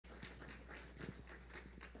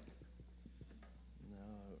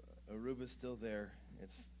Aruba's still there.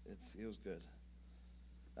 It was good.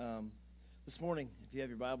 This morning, if you have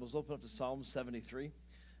your Bibles, open up to Psalm 73,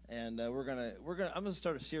 and I'm gonna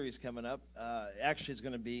start a series coming up. Actually, it's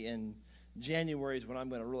going to be in January is when I'm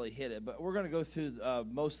going to really hit it. But we're going to go through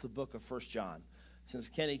most of the book of 1 John, since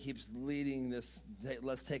Kenny keeps leading this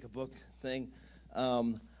 "Let's Take a Book" thing.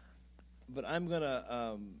 But I'm going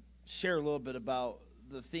to share a little bit about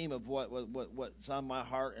the theme of what's on my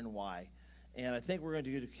heart and why. And I think we're going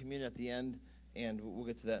to do the communion at the end, and we'll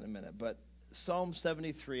get to that in a minute. But Psalm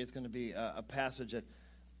 73 is going to be a passage that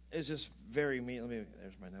is just very mean.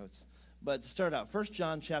 There's my notes. But to start out, 1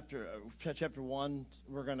 John chapter 1,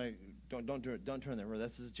 we're going to don't turn there.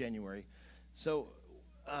 This is January. So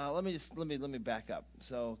let me back up.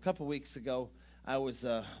 So a couple weeks ago, I was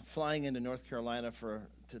flying into North Carolina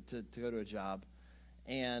to go to a job,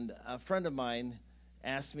 and a friend of mine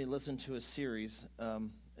asked me to listen to a series.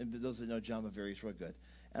 And those that know John Baveri is real good.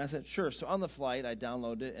 And I said, sure. So on the flight, I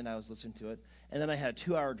downloaded it, and I was listening to it. And then I had a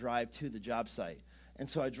 2-hour drive to the job site. And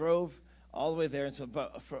so I drove all the way there. And so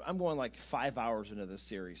I'm going like 5 hours into this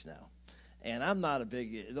series now. And I'm not a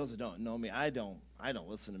big, those that don't know me, I don't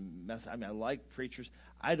listen to messages. I mean, I like preachers.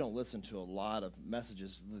 I don't listen to a lot of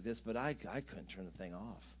messages like this, but I couldn't turn the thing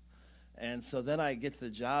off. And so then I get to the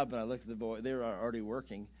job, and I look at the boy. They were already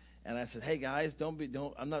working. And I said, hey, guys, don't.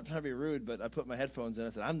 I'm not trying to be rude, but I put my headphones in.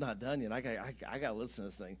 I said, I'm not done yet. I got to listen to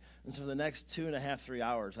this thing. And so for the next 2.5, 3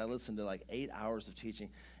 hours, I listened to like 8 hours of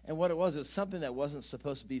teaching. And what it was something that wasn't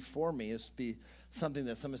supposed to be for me. It was to be something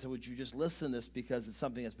that somebody said, would you just listen to this because it's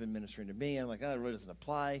something that's been ministering to me? And I'm like, oh, it really doesn't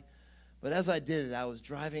apply. But as I did it, I was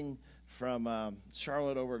driving from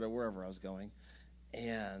Charlotte over to wherever I was going.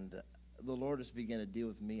 And the Lord just began to deal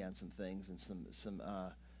with me on some things and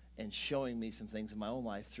and showing me some things in my own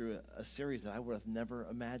life through a series that I would have never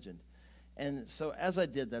imagined. And so as I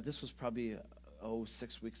did that, this was probably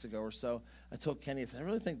 6 weeks ago or so, I told Kenny, I said, I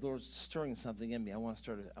really think the Lord's stirring something in me. I want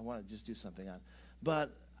to just do something on.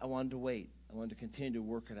 But I wanted to wait. I wanted to continue to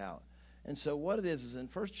work it out. And so what it is in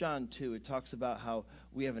 1 John 2, it talks about how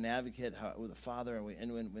we have an advocate with a Father,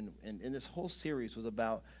 and this whole series was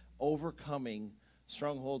about overcoming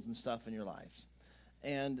strongholds and stuff in your lives.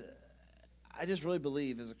 And I just really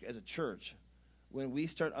believe as a church, when we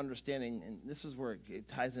start understanding, and this is where it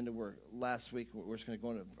ties into where last week we're just going to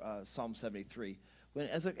go into Psalm 73. When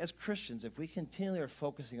as Christians, if we continually are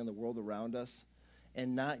focusing on the world around us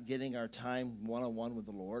and not getting our time one-on-one with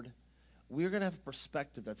the Lord, we're going to have a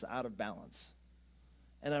perspective that's out of balance.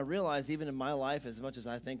 And I realize even in my life, as much as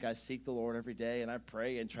I think I seek the Lord every day and I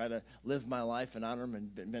pray and try to live my life and honor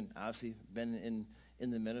Him, and obviously been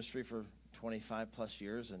in the ministry for 25 plus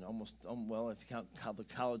years, and almost, well, if you count the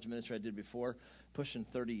college ministry I did before, pushing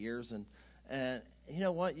 30 years. And you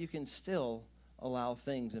know what? You can still allow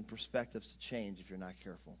things and perspectives to change if you're not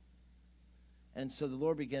careful. And so the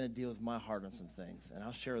Lord began to deal with my heart on some things, and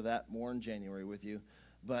I'll share that more in January with you.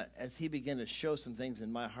 But as He began to show some things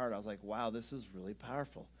in my heart, I was like, wow, this is really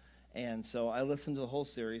powerful. And so I listened to the whole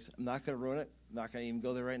series. I'm not going to ruin it. I'm not going to even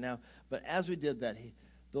go there right now. But as we did that,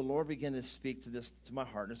 the Lord began to speak to my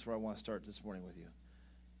heart. This is where I want to start this morning with you.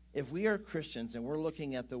 If we are Christians and we're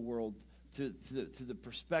looking at the world through the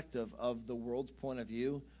perspective of the world's point of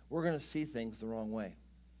view, we're going to see things the wrong way.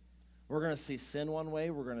 We're going to see sin one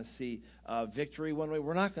way. We're going to see victory one way.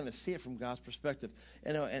 We're not going to see it from God's perspective.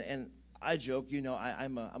 And I joke,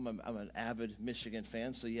 I'm an avid Michigan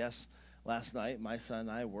fan. So yes, last night my son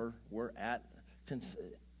and I were at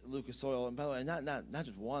Lucas Oil, and by the way, not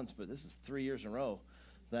just once, but this is 3 years in a row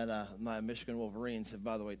that my Michigan Wolverines have,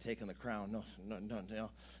 by the way, taken the crown. No.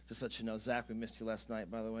 Just let you know, Zach, we missed you last night,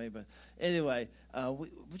 by the way. But anyway, but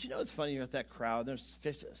it's funny, you're at that crowd. There's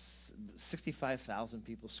 65,000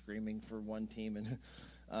 people screaming for one team, and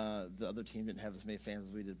the other team didn't have as many fans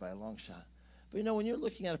as we did by a long shot. But, when you're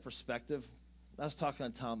looking at a perspective, I was talking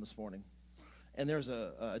to Tom this morning, and there's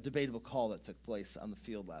a debatable call that took place on the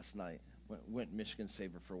field last night. Went Michigan's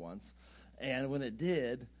favor for once. And when it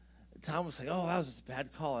did, Tom was like, oh, that was a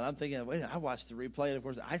bad call. And I'm thinking, wait, I watched the replay, and of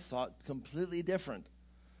course, I saw it completely different.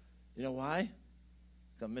 You know why?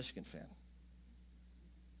 Because I'm a Michigan fan.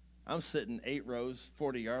 I'm sitting 8 rows,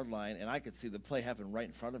 40-yard line, and I could see the play happen right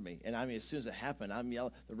in front of me. And, as soon as it happened, I'm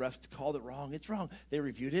yelling, the ref called it wrong. It's wrong. They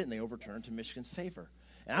reviewed it, and they overturned to Michigan's favor.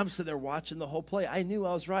 And I'm sitting there watching the whole play. I knew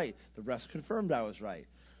I was right. The refs confirmed I was right.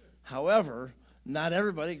 However, not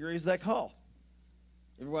everybody agrees with that call.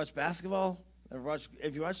 You ever watch basketball?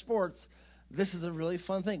 If you watch sports, this is a really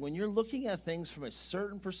fun thing. When you're looking at things from a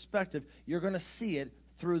certain perspective, you're going to see it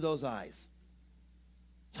through those eyes.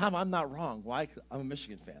 Tom, I'm not wrong. Why? I'm a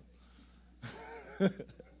Michigan fan.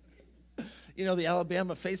 the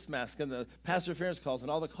Alabama face mask and the pastor interference calls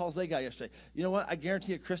and all the calls they got yesterday. You know what? I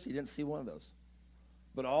guarantee you, Christy didn't see one of those.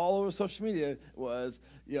 But all over social media was,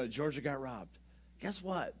 Georgia got robbed. Guess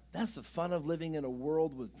what? That's the fun of living in a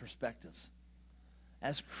world with perspectives.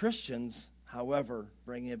 As Christians, however,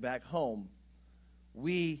 bringing it back home,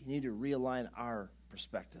 we need to realign our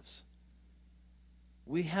perspectives.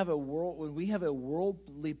 When we have a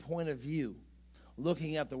worldly point of view,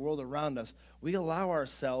 looking at the world around us, we allow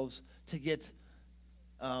ourselves to get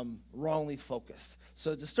wrongly focused.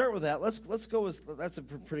 So to start with that, let's go with, that's a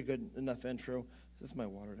pretty good enough intro. This is my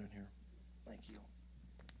water down here. Thank you.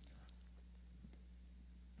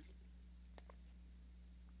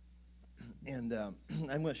 And I'm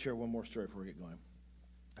going to share one more story before we get going.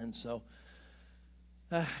 And so,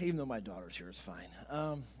 even though my daughter's here, it's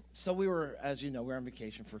fine. So we were, as you know, we were on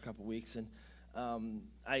vacation for a couple weeks, and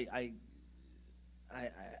I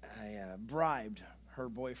bribed her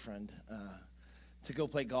boyfriend to go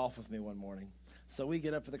play golf with me one morning. So we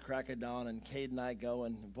get up at the crack of dawn, and Cade and I go,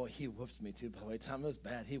 and boy, he whooped me too. By the way, Tom, it was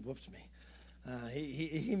bad. He whooped me.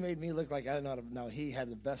 He made me look like I didn't know how to. No, he had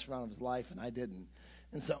the best round of his life, and I didn't.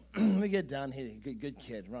 And so we get done. He's a good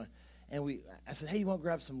kid, right? And I said, hey, you want to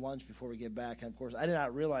grab some lunch before we get back? And, of course, I did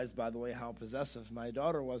not realize, by the way, how possessive my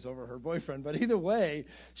daughter was over her boyfriend. But either way,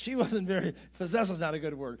 she wasn't very – possessive is not a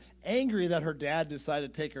good word. Angry that her dad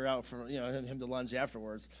decided to take her out for, him to lunch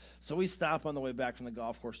afterwards. So we stop on the way back from the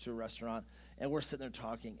golf course to a restaurant, and we're sitting there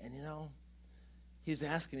talking. And, he was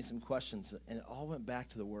asking me some questions, and it all went back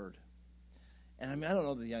to the Word. And, I don't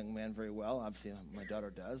know the young man very well. Obviously, my daughter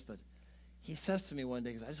does. But he says to me one day,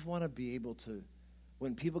 because I just want to be able to –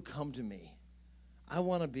 when people come to me, I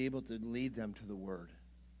want to be able to lead them to the Word.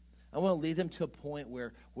 I want to lead them to a point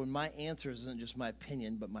where my answer isn't just my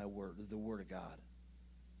opinion, but my word, the Word of God.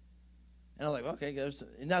 And I'm like, okay,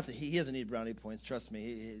 not that he doesn't need brownie points. Trust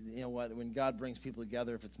me. You know what? When God brings people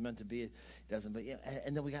together, if it's meant to be, it doesn't. But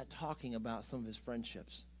and then we got talking about some of his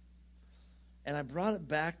friendships. And I brought it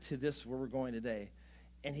back to this where we're going today.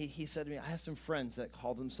 And he said to me, I have some friends that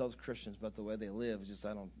call themselves Christians, but the way they live, just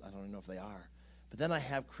I don't even know if they are. But then I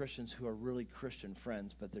have Christians who are really Christian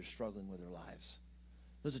friends, but they're struggling with their lives.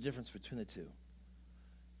 There's a difference between the two.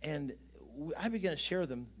 And I began to share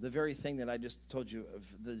them the very thing that I just told you of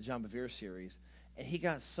the John Bevere series. And he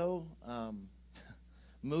got so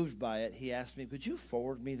moved by it, he asked me, could you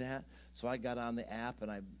forward me that? So I got on the app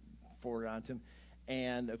and I forwarded it on to him.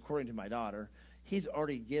 And according to my daughter, he's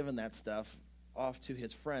already given that stuff off to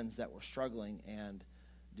his friends that were struggling. And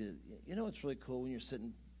it's really cool when you're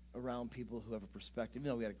sitting around people who have a perspective. Even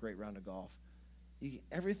though we had a great round of golf,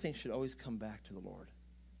 everything should always come back to the Lord.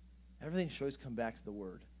 Everything should always come back to the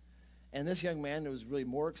Word. And this young man was really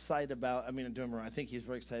more excited about, I'm doing wrong. I think he's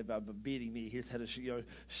very excited about beating me. He just had to show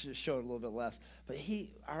it a little bit less. But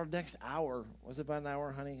our next hour, was it about an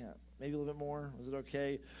hour, honey? Maybe a little bit more? Was it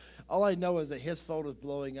okay? All I know is that his phone was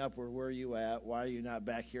blowing up. Where are you at? Why are you not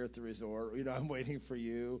back here at the resort? I'm waiting for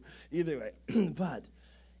you. Either way. But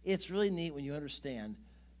it's really neat when you understand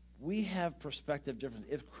we have perspective difference.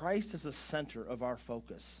 If Christ is the center of our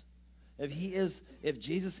focus, if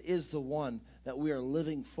Jesus is the one that we are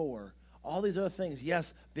living for, all these other things,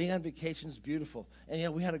 yes, being on vacation is beautiful.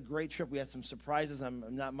 And we had a great trip. We had some surprises.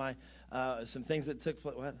 Some things that took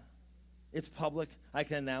place. What? It's public. I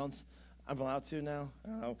can announce. I'm allowed to now. I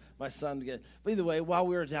don't know. My son. But either way, while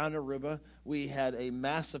we were down in Aruba, we had a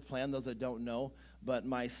massive plan. Those that don't know, but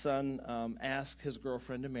my son asked his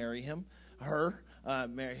girlfriend to marry him. Her to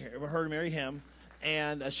marry him,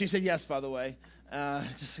 and she said yes. By the way,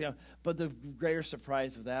 but the greater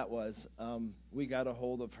surprise of that was we got a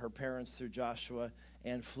hold of her parents through Joshua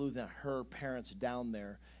and flew her parents down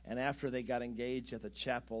there. And after they got engaged at the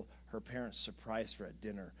chapel, her parents surprised her at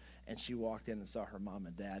dinner, and she walked in and saw her mom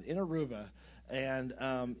and dad in Aruba, and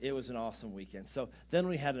it was an awesome weekend. So then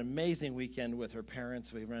we had an amazing weekend with her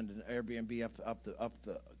parents. We rented an Airbnb up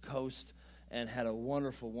the coast, and had a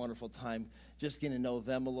wonderful, wonderful time just getting to know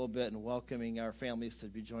them a little bit and welcoming our families to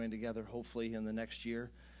be joined together, hopefully, in the next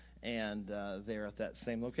year. And they're at that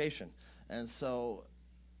same location. And so,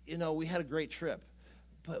 we had a great trip.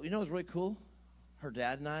 But it was really cool? Her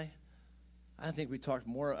dad and I think we talked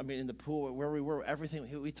more, in the pool, where we were,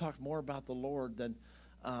 everything, we talked more about the Lord than,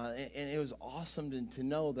 and it was awesome to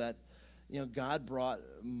know that, God brought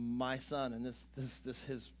my son and this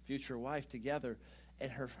his future wife together.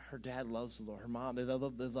 And her dad loves the Lord. Her mom, they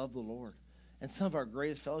love the Lord. And some of our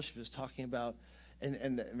greatest fellowship is talking about, and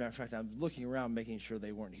as a matter of fact, I'm looking around making sure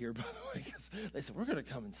they weren't here, by the way, because they said, we're going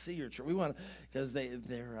to come and see your church. We want to, because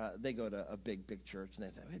they go to a big church, and they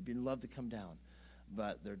thought, we'd love to come down.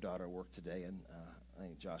 But their daughter worked today, and I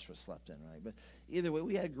think Joshua slept in, right? But either way,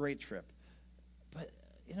 we had a great trip.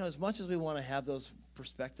 as much as we want to have those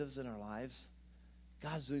perspectives in our lives,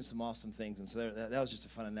 God's doing some awesome things. And so that was just a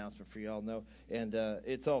fun announcement for you all to know. And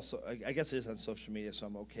it's also, I guess it is on social media, so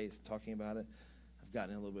I'm okay talking about it. I've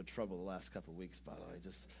gotten in a little bit of trouble the last couple of weeks, by the way,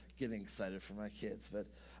 just getting excited for my kids. But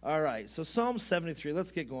all right, so Psalm 73,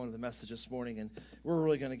 let's get going to the message this morning, and we're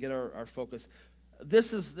really going to get our focus.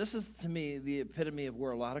 This is, to me, the epitome of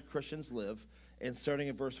where a lot of Christians live. And starting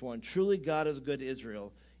at verse 1, truly God is good to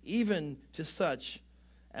Israel, even to such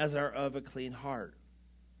as are of a clean heart.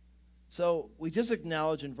 So we just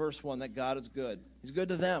acknowledge in verse 1 that God is good. He's good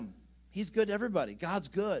to them. He's good to everybody. God's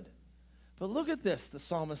good. But look at this, the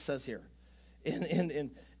psalmist says here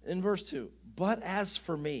in verse 2. But as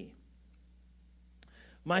for me,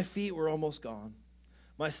 my feet were almost gone.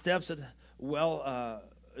 My steps had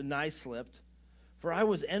nigh slipped. For I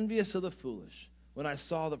was envious of the foolish when I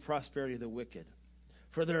saw the prosperity of the wicked.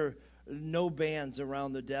 For there are no bands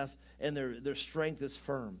around their death, and their strength is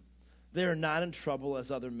firm. They are not in trouble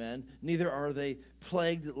as other men, neither are they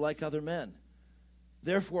plagued like other men.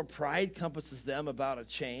 Therefore pride compasses them about a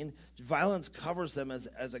chain. Violence covers them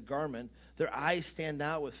as a garment. Their eyes stand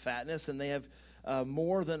out with fatness, and they have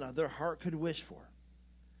more than their heart could wish for.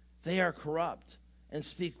 They are corrupt and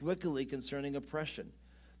speak wickedly concerning oppression.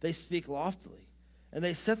 They speak loftily. And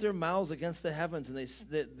they set their mouths against the heavens, and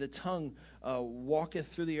the tongue walketh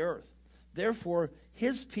through the earth. Therefore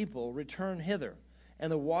his people return hither, and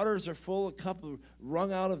the waters are full, a cup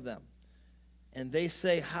wrung out of them. And they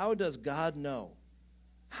say, how does God know?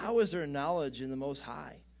 How is there knowledge in the Most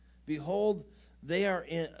High? Behold, they are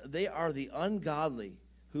the ungodly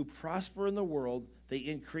who prosper in the world, they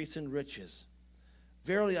increase in riches.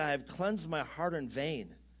 Verily I have cleansed my heart in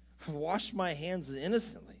vain, I have washed my hands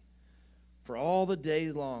innocently. For all the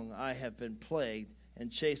day long I have been plagued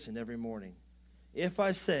and chastened every morning. If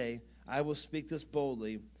I say, I will speak this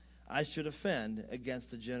boldly, I should offend against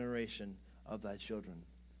the generation of thy children.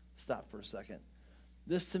 Stop for a second.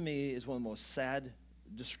 This to me is one of the most sad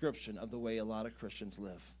description of the way a lot of Christians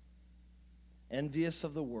live. Envious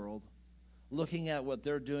of the world, looking at what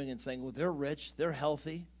they're doing and saying, well, they're rich, they're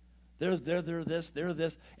healthy, they're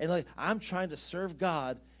this, and like, I'm trying to serve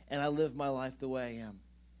God, and I live my life the way I am.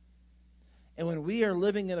 And when we are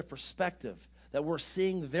living in a perspective that we're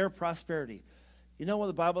seeing their prosperity, you know what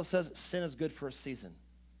the Bible says? Sin is good for a season.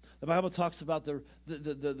 The Bible talks about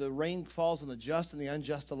the rain falls on the just and the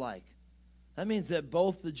unjust alike. That means that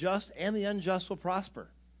both the just and the unjust will prosper.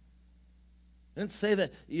 It didn't say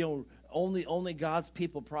that, only God's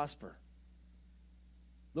people prosper.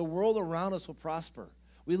 The world around us will prosper.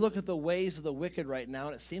 We look at the ways of the wicked right now,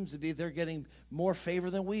 and it seems to be they're getting more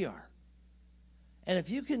favor than we are. And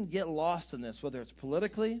if you can get lost in this, whether it's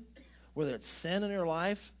politically, whether it's sin in your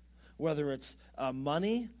life, whether it's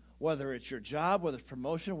money, whether it's your job, whether it's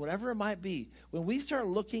promotion, whatever it might be, when we start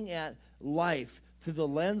looking at life through the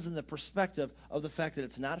lens and the perspective of the fact that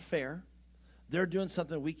it's not fair, they're doing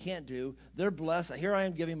something we can't do, they're blessed, here I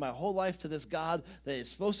am giving my whole life to this God that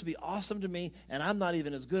is supposed to be awesome to me, and I'm not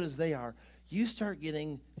even as good as they are, you start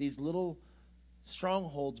getting these little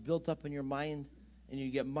strongholds built up in your mind, and you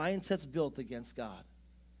get mindsets built against God.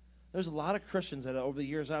 There's a lot of Christians that over the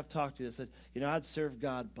years I've talked to that said, I'd serve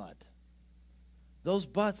God, but. Those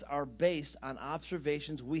buts are based on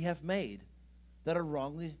observations we have made that are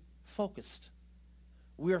wrongly focused.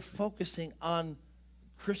 We are focusing on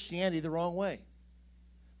Christianity the wrong way.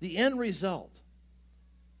 The end result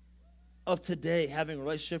of today having a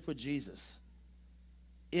relationship with Jesus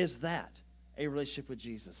is that, a relationship with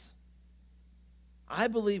Jesus. I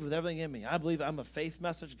believe with everything in me. I believe I'm a faith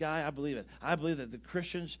message guy. I believe it. I believe that the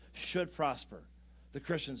Christians should prosper. The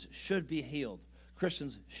Christians should be healed.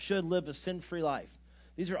 Christians should live a sin-free life.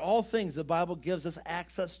 These are all things the Bible gives us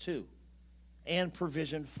access to and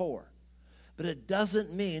provision for. But it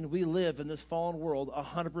doesn't mean we live in this fallen world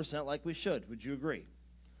 100% like we should. Would you agree?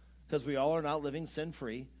 Because we all are not living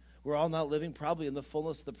sin-free. We're all not living probably in the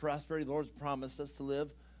fullness of the prosperity the Lord's promised us to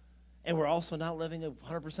live. And we're also not living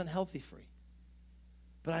 100% healthy-free.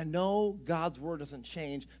 But I know God's word doesn't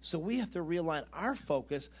change, so we have to realign our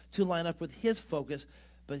focus to line up with his focus.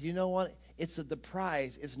 But you know what? The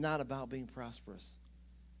prize is not about being prosperous.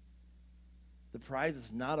 The prize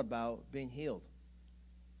is not about being healed.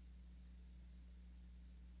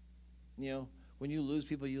 When you lose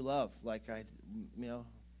people you love,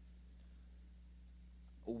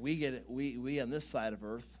 we on this side of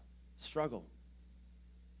earth struggle.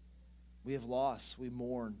 We have loss. We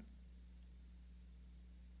mourn.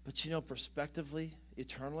 But prospectively,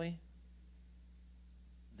 eternally,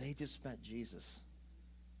 they just met Jesus.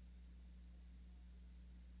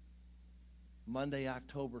 Monday,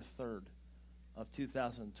 October 3rd of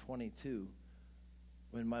 2022,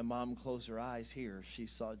 When my mom closed her eyes here, she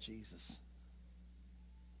saw Jesus.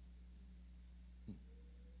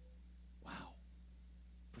 Wow.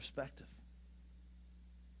 Perspective.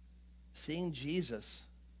 Seeing Jesus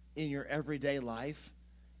in your everyday life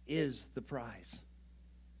is the prize,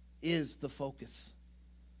 is the focus.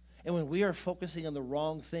 And when we are focusing on the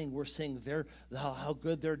wrong thing, we're seeing how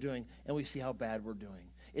good they're doing, and we see how bad we're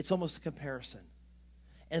doing. It's almost a comparison.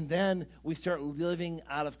 And then we start living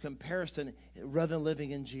out of comparison rather than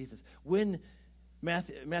living in Jesus. When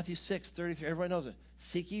Matthew 6:33, everybody knows it.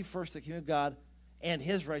 Seek ye first the kingdom of God and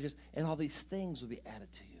his righteousness, and all these things will be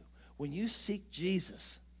added to you. When you seek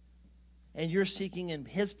Jesus and you're seeking in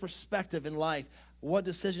his perspective in life, what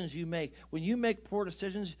decisions you make. When you make poor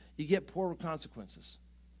decisions, you get poor consequences.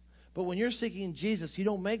 But when you're seeking Jesus, you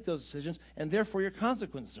don't make those decisions, and therefore your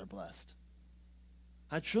consequences are blessed.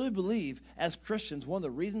 I truly believe, as Christians, one of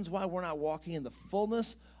the reasons why we're not walking in the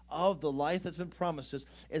fullness of the life that's been promised us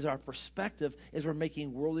is our perspective is we're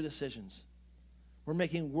making worldly decisions. We're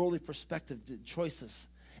making worldly perspective choices.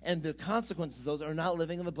 And the consequences of those are not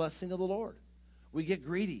living in the blessing of the Lord. We get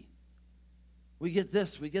greedy. We get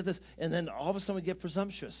this, and then all of a sudden we get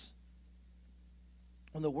presumptuous.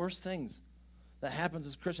 One of the worst things that happens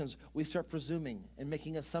as Christians, we start presuming and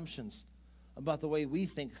making assumptions about the way we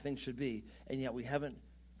think things should be, and yet we haven't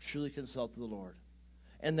truly consulted the Lord.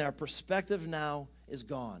 And our perspective now is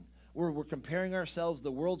gone. We're comparing ourselves,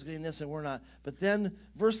 the world's getting this and we're not. But then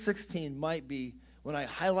verse 16 might be, when I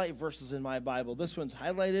highlight verses in my Bible, this one's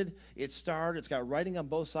highlighted, it's starred, it's got writing on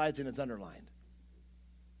both sides, and it's underlined.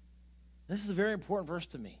 This is a very important verse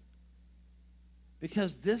to me,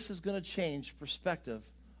 because this is going to change perspective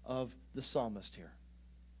of the psalmist here.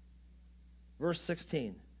 Verse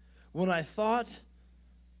 16. When I thought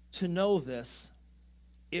to know this,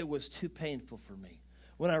 it was too painful for me.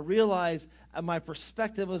 When I realized my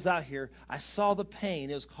perspective was out here, I saw the pain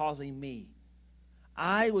it was causing me.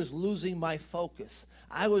 I was losing my focus.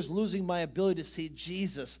 I was losing my ability to see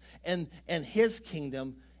Jesus and his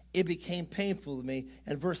kingdom. It became painful to me.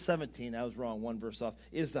 And verse 17, I was wrong, one verse off,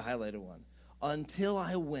 is the highlighted one. Until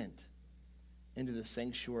I went into the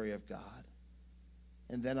sanctuary of God,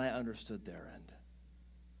 and then I understood their end.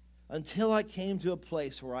 Until I came to a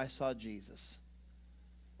place where I saw Jesus.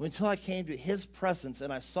 Until I came to his presence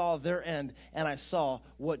and I saw their end and I saw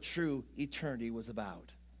what true eternity was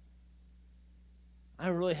about. I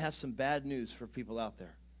really have some bad news for people out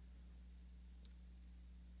there.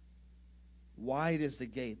 Wide is the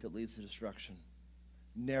gate that leads to destruction.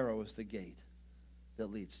 Narrow is the gate that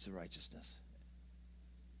leads to righteousness.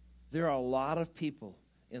 There are a lot of people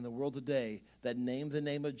in the world today that name the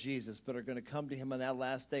name of Jesus, but are going to come to him on that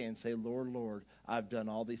last day and say, Lord, Lord, I've done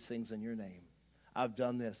all these things in your name. I've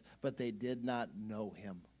done this. But they did not know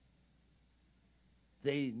him.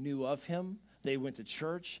 They knew of him. They went to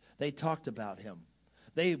church. They talked about him.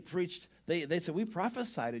 They preached. They said, we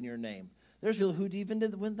prophesied in your name. There's people who even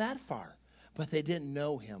went that far, but they didn't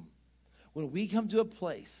know him. When we come to a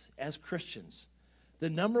place as Christians, the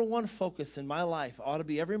number one focus in my life ought to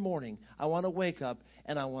be every morning, I want to wake up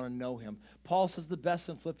and I want to know him. Paul says the best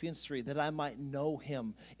in Philippians 3, that I might know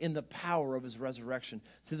him in the power of his resurrection,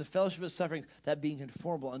 through the fellowship of his sufferings, that being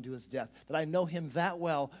conformable unto his death, that I know him that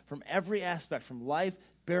well from every aspect, from life,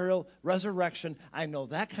 burial, resurrection. I know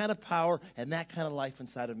that kind of power and that kind of life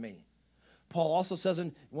inside of me. Paul also says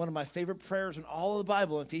in one of my favorite prayers in all of the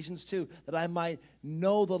Bible, Ephesians 2, that I might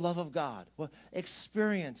know the love of God. Well,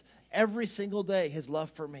 experience every single day his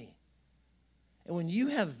love for me. And when you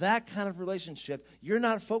have that kind of relationship, you're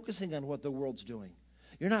not focusing on what the world's doing.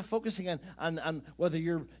 You're not focusing on whether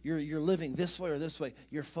you're living this way or this way.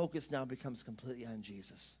 Your focus now becomes completely on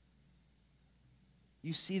Jesus.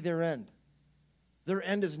 You see their end. Their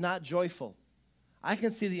end is not joyful. I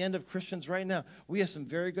can see the end of Christians right now. We have some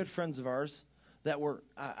very good friends of ours that were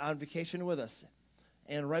on vacation with us.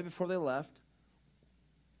 And right before they left,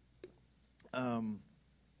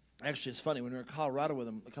 actually, it's funny. When we were in Colorado with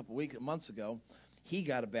him a couple months ago, he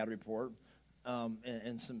got a bad report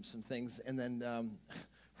and some things. And then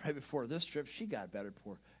right before this trip, she got a bad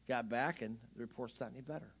report. Got back, and the report's not any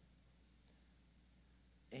better.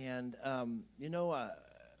 And,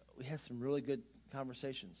 we had some really good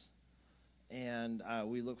conversations. And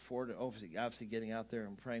we look forward to obviously getting out there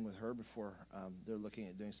and praying with her before they're looking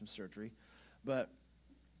at doing some surgery. But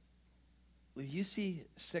when you see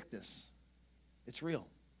sickness, it's real.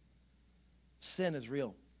 Sin is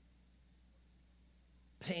real.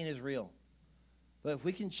 Pain is real. But if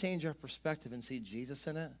we can change our perspective and see Jesus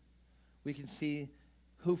in it, we can see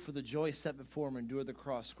who for the joy set before him endured the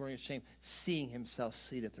cross, scorning its shame, seeing himself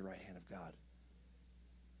seated at the right hand of God.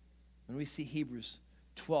 When we see Hebrews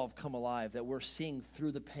 12 come alive, that we're seeing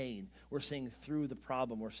through the pain, we're seeing through the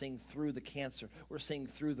problem, we're seeing through the cancer, we're seeing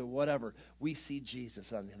through the whatever. We see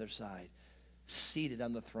Jesus on the other side, seated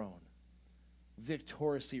on the throne,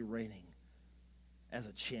 victoriously reigning as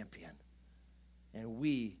a champion. And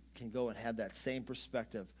we can go and have that same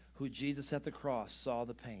perspective. Who Jesus at the cross saw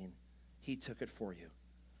the pain, he took it for you.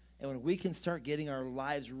 And when we can start getting our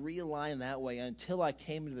lives realigned that way, until I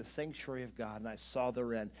came into the sanctuary of God and I saw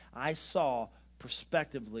their end, I saw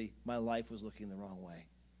prospectively my life was looking the wrong way.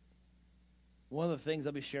 One of the things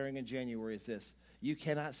I'll be sharing in January is this: you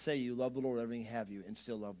cannot say you love the Lord, everything have you, and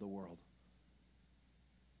still love the world.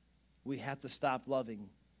 We have to stop loving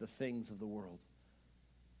the things of the world.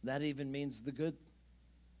 That even means the good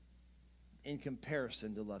in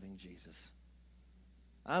comparison to loving Jesus.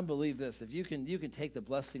 I believe this: if you can take the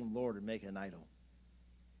blessing of the Lord and make it an idol.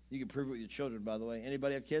 You can prove it with your children, by the way.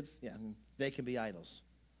 Anybody have kids? Yeah, they can be idols.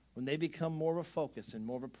 When they become more of a focus and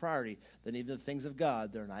more of a priority than even the things of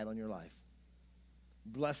God, they're an idol in your life.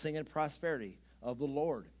 Blessing and prosperity of the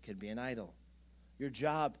Lord can be an idol. Your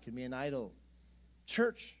job can be an idol.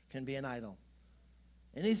 Church can be an idol.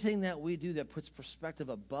 Anything that we do that puts perspective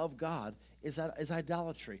above God is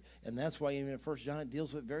idolatry. And that's why even in 1 John it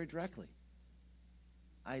deals with it very directly.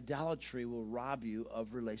 Idolatry will rob you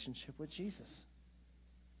of relationship with Jesus.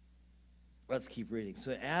 Let's keep reading.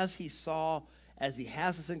 So as he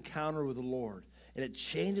has this encounter with the Lord, and it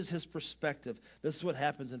changes his perspective, this is what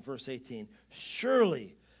happens in verse 18.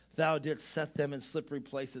 Surely thou didst set them in slippery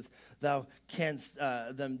places. Thou canst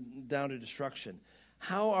them down to destruction.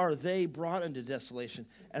 How are they brought into desolation?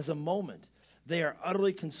 As a moment, they are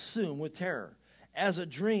utterly consumed with terror. As a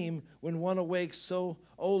dream, when one awakes, so,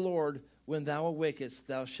 O Lord, when thou awakest,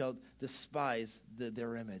 thou shalt despise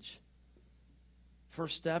their image.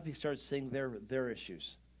 First step, he starts seeing their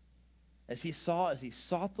issues. As he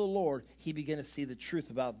sought the Lord, he began to see the truth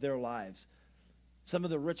about their lives. Some of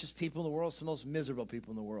the richest people in the world, some of the most miserable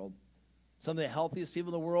people in the world. Some of the healthiest people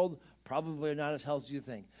in the world probably are not as healthy as you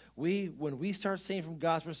think. When we start seeing from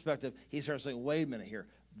God's perspective, he starts saying, wait a minute here.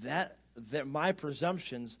 That my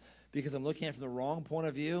presumptions, because I'm looking at it from the wrong point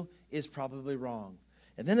of view, is probably wrong.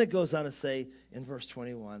 And then it goes on to say in verse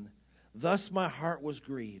 21, thus my heart was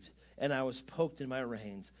grieved, and I was poked in my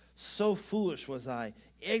reins. So foolish was I,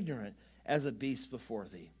 ignorant as a beast before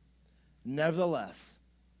thee. Nevertheless,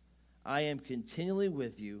 I am continually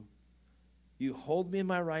with you. You hold me in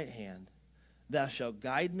my right hand. Thou shalt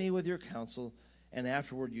guide me with your counsel, and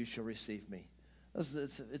afterward you shall receive me.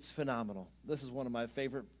 It's phenomenal. This is one of my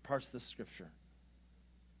favorite parts of the scripture.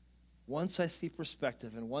 Once I see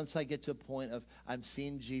perspective, and once I get to a point of I'm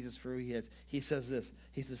seeing Jesus for who he is, he says this.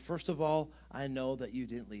 He says, first of all, I know that you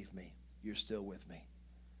didn't leave me. You're still with me.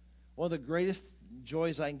 One of the greatest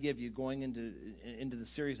joys I can give you going into the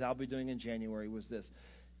series I'll be doing in January was this.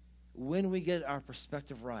 When we get our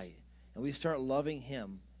perspective right, and we start loving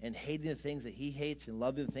him and hating the things that he hates and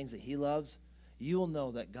loving the things that he loves, you will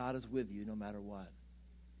know that God is with you no matter what.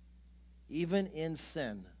 Even in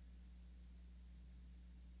sin,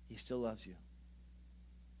 he still loves you.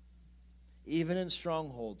 Even in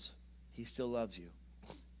strongholds, he still loves you.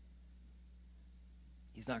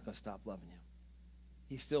 He's not going to stop loving you.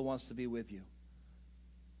 He still wants to be with you.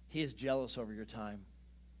 He is jealous over your time.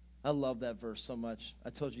 I love that verse so much.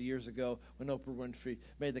 I told you years ago when Oprah Winfrey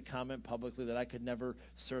made the comment publicly that I could never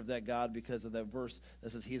serve that God because of that verse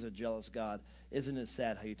that says he's a jealous God. Isn't it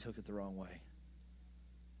sad how you took it the wrong way?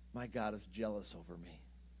 My God is jealous over me.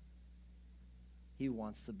 He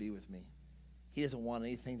wants to be with me. He doesn't want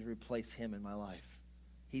anything to replace him in my life.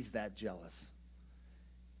 He's that jealous.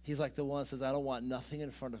 He's like the one that says, I don't want nothing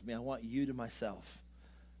in front of me. I want you to myself.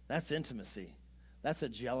 That's intimacy. That's a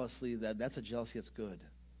jealousy that's good.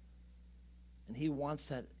 And he wants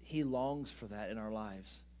that. He longs for that in our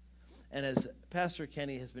lives. And as Pastor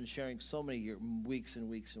Kenny has been sharing so many weeks and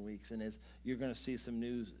weeks and weeks, and as you're going to see some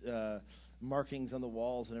new markings on the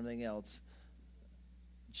walls and everything else,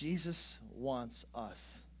 Jesus wants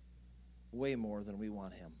us way more than we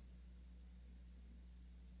want him.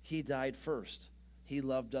 He died first. He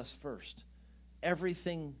loved us first.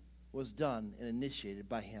 Everything was done and initiated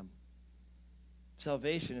by him.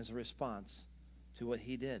 Salvation is a response to what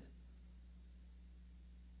he did.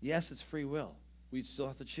 Yes, it's free will. We still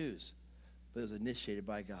have to choose. But it was initiated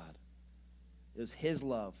by God. It was his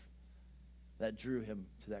love that drew him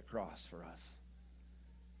to that cross for us.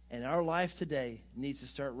 And our life today needs to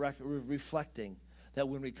start reflecting that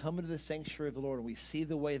when we come into the sanctuary of the Lord and we see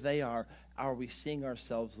the way they are we seeing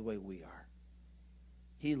ourselves the way we are?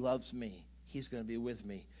 He loves me. He's going to be with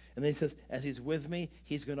me. And then he says, as he's with me,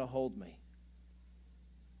 he's going to hold me.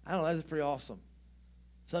 I don't know, that's pretty awesome.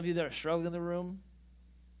 Some of you that are struggling in the room,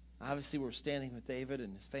 Obviously, we're standing with David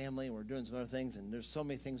and his family, and we're doing some other things, and there's so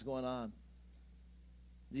many things going on.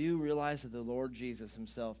 Do you realize that the Lord Jesus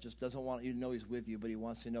himself just doesn't want you to know he's with you, but he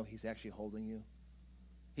wants you to know he's actually holding you?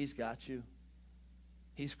 He's got you.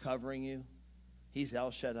 He's covering you. He's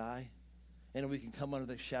El Shaddai. And we can come under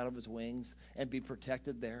the shadow of his wings and be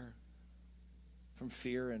protected there from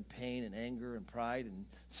fear and pain and anger and pride and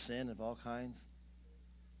sin of all kinds.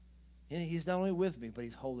 And he's not only with me, but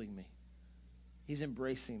he's holding me. He's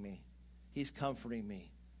embracing me. He's comforting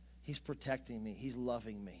me. He's protecting me. He's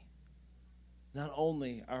loving me. Not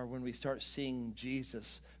only are when we start seeing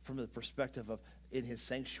Jesus from the perspective of in his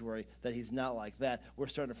sanctuary, that he's not like that, we're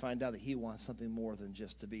starting to find out that he wants something more than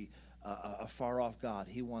just to be a far-off God.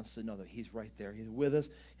 He wants to know that he's right there. He's with us.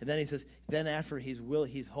 And then he says, then after he's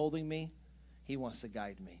holding me, he wants to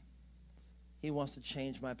guide me. He wants to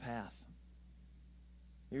change my path.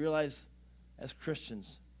 You realize, as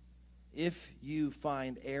Christians, if you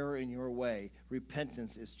find error in your way,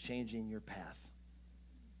 repentance is changing your path.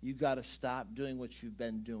 You got to stop doing what you've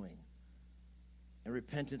been doing. And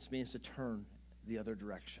repentance means to turn the other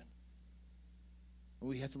direction. And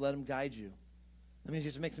we have to let him guide you. That means you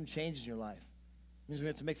have to make some changes in your life. It means we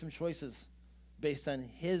have to make some choices based on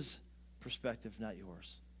his perspective, not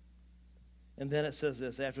yours. And then it says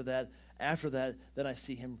this, after that, then I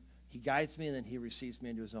see him. He guides me, and then he receives me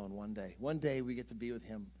into his own one day. One day we get to be with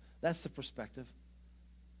him. That's the perspective.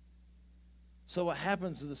 So what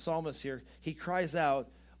happens with the psalmist here, he cries out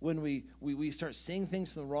when we start seeing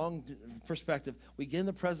things from the wrong perspective. We get in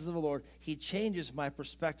the presence of the Lord. He changes my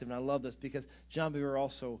perspective. And I love this because John Bevere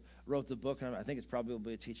also wrote the book, and I think it's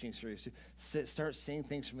probably a teaching series too. Start seeing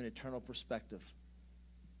things from an eternal perspective.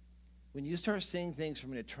 When you start seeing things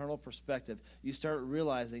from an eternal perspective, you start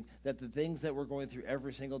realizing that the things that we're going through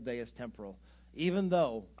every single day is temporal. Even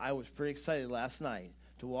though I was pretty excited last night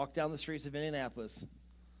to walk down the streets of Indianapolis,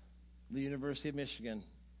 the University of Michigan,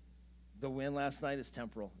 the win last night is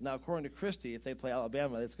temporal. Now, according to Christie, if they play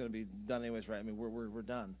Alabama, it's going to be done anyways, right? I mean, we're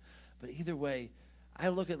done. But either way, I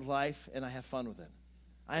look at life and I have fun with it.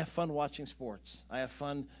 I have fun watching sports. I have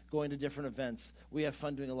fun going to different events. We have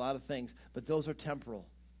fun doing a lot of things, but those are temporal.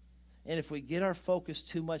 And if we get our focus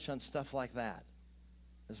too much on stuff like that,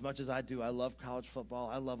 as much as I do, I love college football.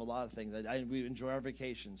 I love a lot of things. We enjoy our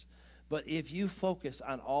vacations. But if you focus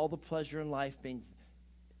on all the pleasure in life being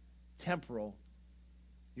temporal,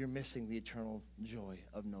 you're missing the eternal joy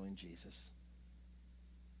of knowing Jesus.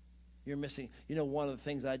 You're missing, one of the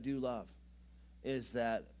things I do love is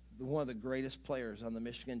that one of the greatest players on the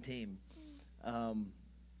Michigan team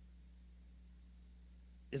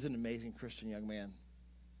is an amazing Christian young man.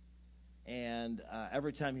 And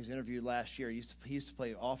every time he was interviewed last year, he used to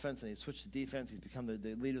play offense, and he switched to defense. He's become the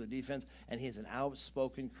leader of the defense, and he's an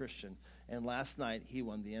outspoken Christian. And last night, he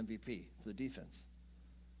won the MVP for the defense.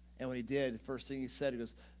 And when he did, the first thing he said, he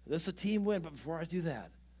goes, this is a team win, but before I do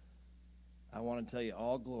that, I want to tell you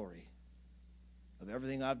all glory of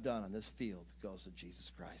everything I've done on this field goes to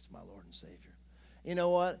Jesus Christ, my Lord and Savior. You know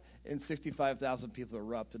what? And 65,000 people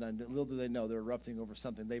erupt, and little do they know they're erupting over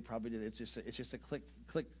something they probably did. It's just a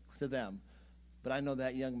click to them. But I know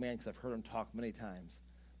that young man because I've heard him talk many times,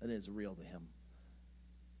 that it is real to him.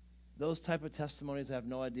 Those type of testimonies, I have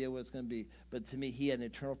no idea what it's going to be. But to me, he had an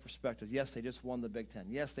eternal perspective. Yes, they just won the Big Ten.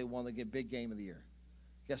 Yes, they won the big game of the year.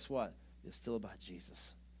 Guess what? It's still about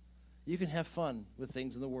Jesus. You can have fun with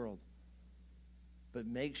things in the world, but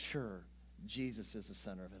make sure Jesus is the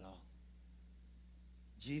center of it all.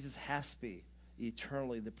 Jesus has to be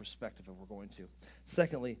eternally the perspective of what we're going to.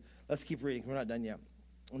 Secondly, let's keep reading. We're not done yet.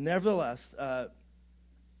 Nevertheless, in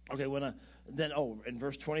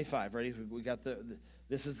verse 25, ready? We got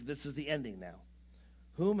this is the ending now.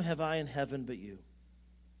 Whom have I in heaven but you?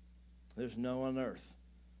 There's no one on earth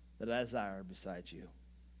that I desire besides you.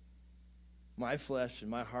 My flesh and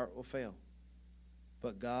my heart will fail.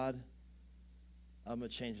 But God, I'm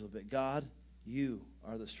going to change a little bit. God, you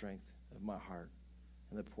are the strength of my heart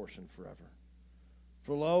and the portion forever.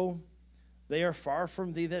 For lo, they are far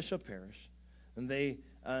from thee that shall perish,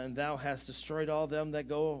 and thou hast destroyed all them that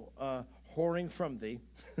go whoring from thee.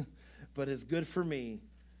 But it's good for me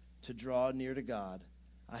to draw near to God.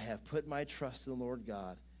 I have put my trust in the Lord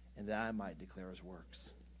God, and that I might declare his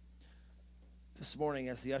works. This morning,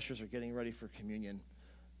 as the ushers are getting ready for communion,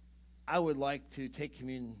 I would like to take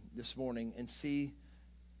communion this morning and see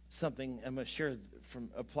something I'm going to share from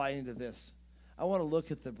applying to this. I want to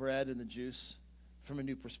look at the bread and the juice from a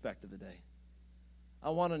new perspective today. I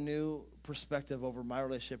want a new perspective over my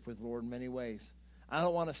relationship with the Lord in many ways. I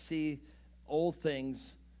don't want to see old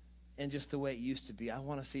things in just the way it used to be. I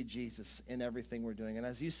want to see Jesus in everything we're doing. And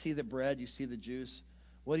as you see the bread, you see the juice,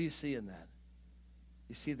 what do you see in that?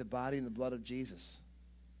 You see the body and the blood of Jesus.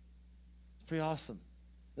 It's pretty awesome.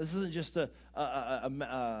 This isn't just a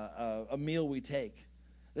meal we take.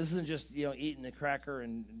 This isn't just, eating a cracker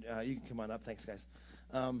and you can come on up. Thanks, guys.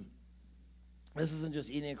 This isn't just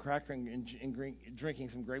eating a cracker and drinking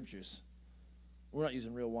some grape juice. We're not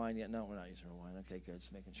using real wine yet. No, we're not using real wine. Okay, good.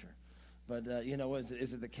 Just making sure. But,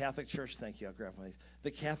 is it the Catholic Church? Thank you. I'll grab one of these.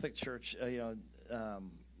 The Catholic Church,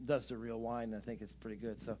 does the real wine. I think it's pretty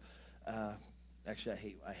good. So,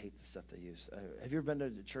 actually, I hate the stuff they use. Have you ever been to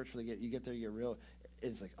a church where you get there, you get real?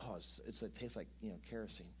 It's like, it tastes like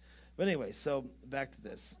kerosene. But anyway, so back to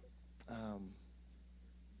this.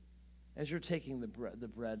 As you're taking the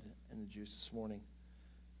bread and the juice this morning,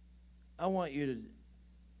 I want you to,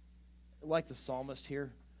 like the psalmist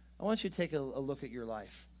here, I want you to take a look at your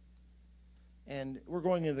life. And we're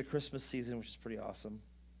going into the Christmas season, which is pretty awesome.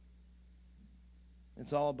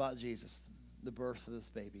 It's all about Jesus, the birth of this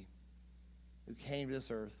baby, who came to this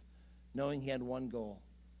earth knowing he had one goal,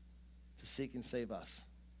 to seek and save us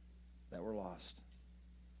that were lost.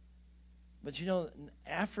 But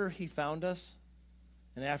after he found us,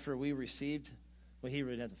 and after we received, well, he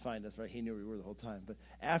really didn't have to find us, right? He knew we were the whole time. But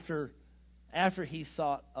after he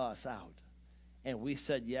sought us out, and we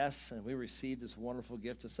said yes, and we received this wonderful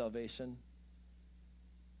gift of salvation,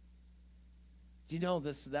 do you know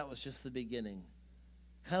that was just the beginning?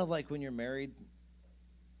 Kind of like when you're married,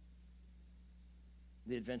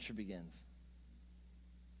 the adventure begins.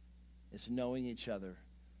 It's knowing each other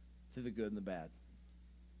through the good and the bad.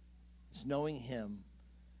 It's knowing him.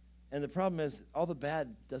 And the problem is, all the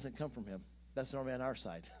bad doesn't come from him. That's normally on our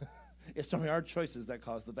side. It's normally our choices that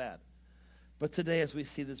cause the bad. But today, as we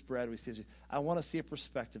see this bread, I want to see a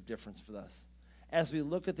perspective difference for us. As we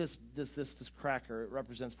look at this cracker, it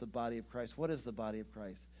represents the body of Christ. What is the body of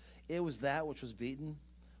Christ? It was that which was beaten,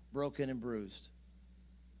 broken, and bruised.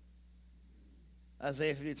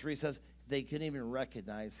 Isaiah 53 says they couldn't even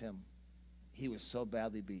recognize him. He was so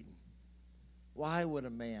badly beaten. Why would a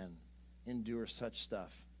man endure such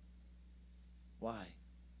stuff? Why?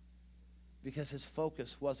 Because his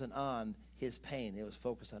focus wasn't on his pain. It was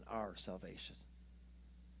focused on our salvation.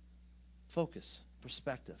 Focus,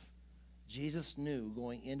 perspective. Jesus knew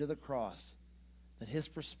going into the cross that his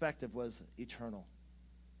perspective was eternal.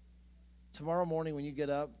 Tomorrow morning when you get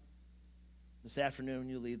up, this afternoon when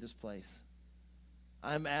you leave this place,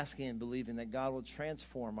 I'm asking and believing that God will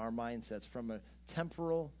transform our mindsets from a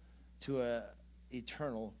temporal to a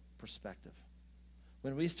eternal perspective.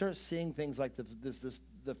 When we start seeing things like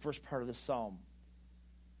the first part of this psalm,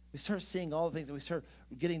 we start seeing all the things, and we start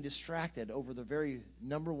getting distracted over the very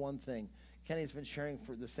number one thing. Kenny's been sharing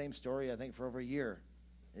for the same story, I think, for over a year.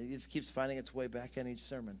 It just keeps finding its way back in each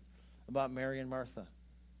sermon about Mary and Martha.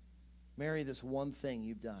 Mary, this one thing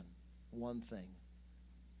you've done, one thing,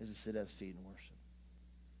 is to sit at his feet and worship.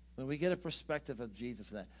 When we get a perspective of Jesus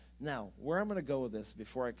and that. Now, where I'm going to go with this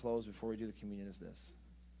before I close, before we do the communion, is this.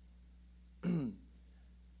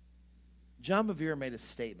 John Bevere made a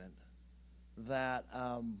statement that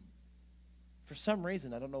for some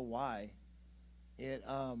reason, I don't know why, it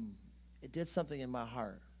did something in my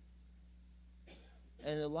heart.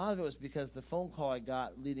 And a lot of it was because the phone call I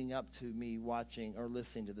got leading up to me watching or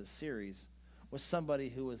listening to this series was somebody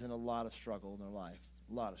who was in a lot of struggle in their life,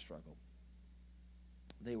 a lot of struggle.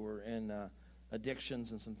 They were in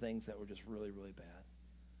addictions and some things that were just really, really bad.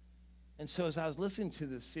 And so as I was listening to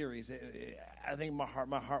this series, I think my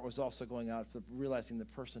heart was also going out for realizing the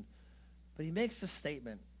person. But he makes a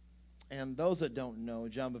statement, and those that don't know,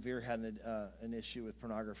 John Bevere had an issue with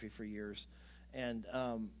pornography for years, and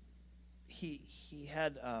he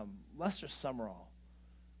had Lester Sumrall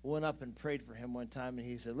went up and prayed for him one time, and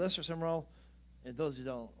he said, Lester Sumrall, and those who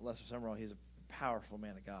don't, Lester Sumrall, he's a powerful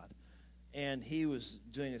man of God. And he was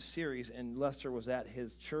doing a series, and Lester was at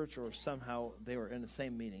his church, or somehow they were in the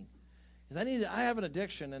same meeting. He said, I have an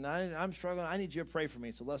addiction, and I'm struggling. I need you to pray for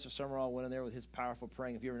me. So Lester Sumrall went in there with his powerful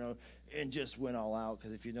praying, if you ever know, and just went all out.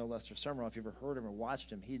 Because if you know Lester Sumrall, if you ever heard him or watched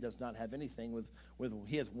him, he does not have anything with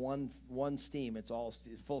he has one steam. It's all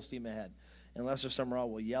full steam ahead. And Lester Sumrall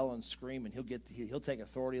will yell and scream, and he'll take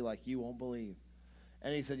authority like you won't believe.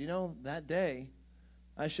 And he said, that day,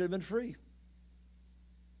 I should have been free.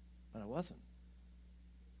 But I wasn't.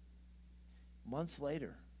 Months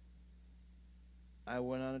later, I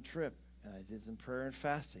went on a trip, and I did some prayer and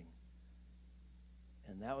fasting.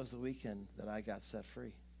 And that was the weekend that I got set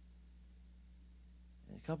free.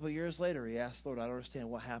 And a couple of years later, he asked, Lord, I don't understand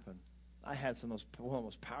what happened. I had one of the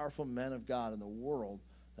most powerful men of God in the world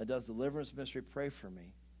that does deliverance ministry pray for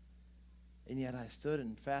me. And yet I stood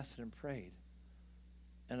and fasted and prayed,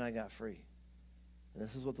 and I got free. And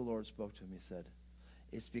this is what the Lord spoke to him. He said,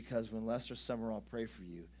 It's because when Lester Summerall prayed for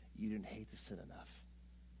you, you didn't hate the sin enough.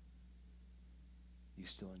 You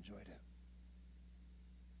still enjoyed it.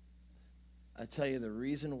 I tell you, the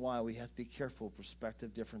reason why we have to be careful of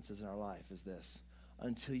perspective differences in our life is this.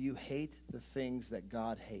 Until you hate the things that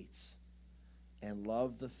God hates and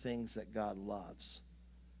love the things that God loves,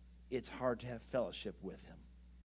 it's hard to have fellowship with him.